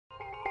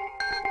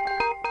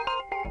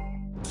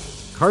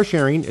car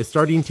sharing is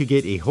starting to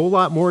get a whole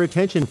lot more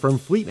attention from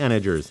fleet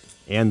managers,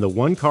 and the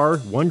one car,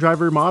 one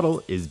driver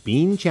model is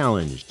being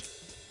challenged.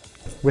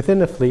 Within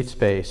the fleet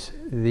space,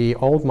 the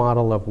old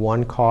model of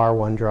one car,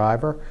 one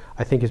driver,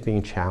 I think is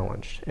being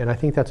challenged, and I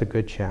think that's a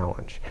good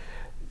challenge.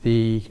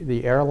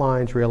 The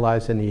airlines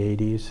realized in the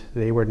 80s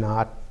they were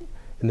not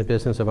in the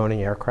business of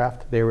owning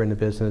aircraft. They were in the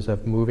business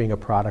of moving a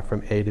product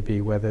from A to B,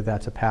 whether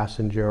that's a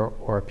passenger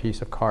or a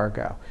piece of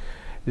cargo.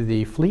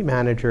 The fleet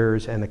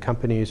managers and the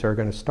companies are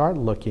going to start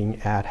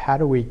looking at how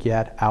do we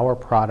get our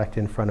product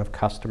in front of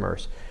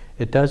customers.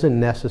 It doesn't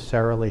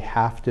necessarily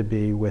have to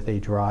be with a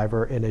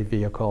driver in a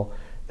vehicle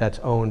that's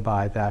owned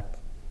by that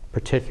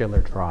particular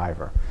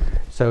driver.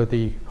 So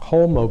the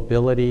whole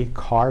mobility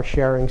car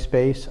sharing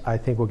space, I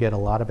think, will get a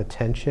lot of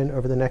attention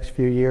over the next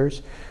few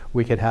years.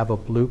 We could have a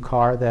blue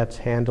car that's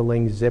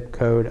handling zip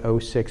code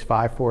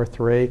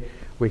 06543.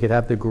 We could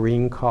have the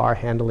green car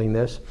handling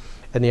this.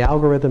 And the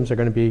algorithms are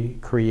going to be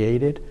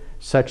created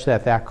such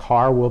that that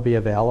car will be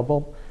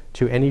available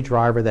to any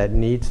driver that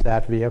needs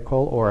that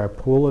vehicle or a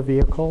pool of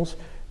vehicles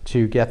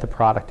to get the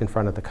product in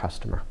front of the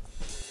customer.